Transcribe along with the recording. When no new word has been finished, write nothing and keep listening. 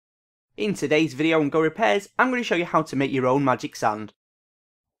In today's video on Go Repairs, I'm going to show you how to make your own magic sand.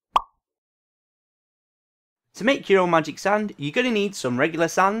 To make your own magic sand, you're going to need some regular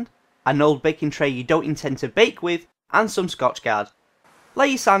sand, an old baking tray you don't intend to bake with, and some Scotchgard. Lay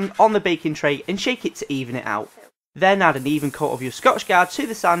your sand on the baking tray and shake it to even it out. Then add an even coat of your Scotchgard to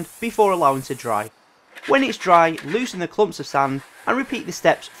the sand before allowing to dry. When it's dry, loosen the clumps of sand and repeat the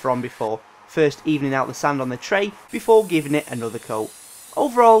steps from before, first evening out the sand on the tray before giving it another coat.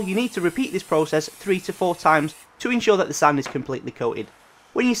 Overall, you need to repeat this process 3 to 4 times to ensure that the sand is completely coated.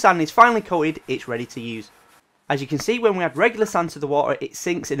 When your sand is finally coated, it's ready to use. As you can see, when we add regular sand to the water, it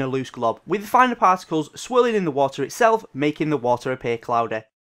sinks in a loose glob, with the finer particles swirling in the water itself, making the water appear cloudy.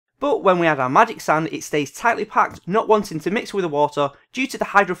 But when we add our magic sand, it stays tightly packed, not wanting to mix with the water due to the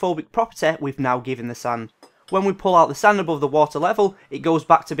hydrophobic property we've now given the sand. When we pull out the sand above the water level, it goes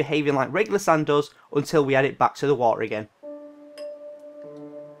back to behaving like regular sand does until we add it back to the water again.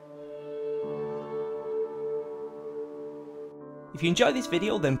 If you enjoyed this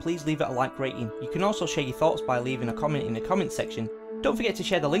video, then please leave it a like rating. You can also share your thoughts by leaving a comment in the comment section. Don't forget to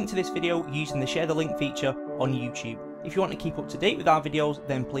share the link to this video using the share the link feature on YouTube. If you want to keep up to date with our videos,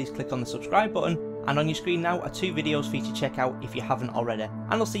 then please click on the subscribe button, and on your screen now are 2 videos for you to check out if you haven't already.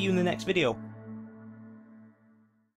 And I'll see you in the next video.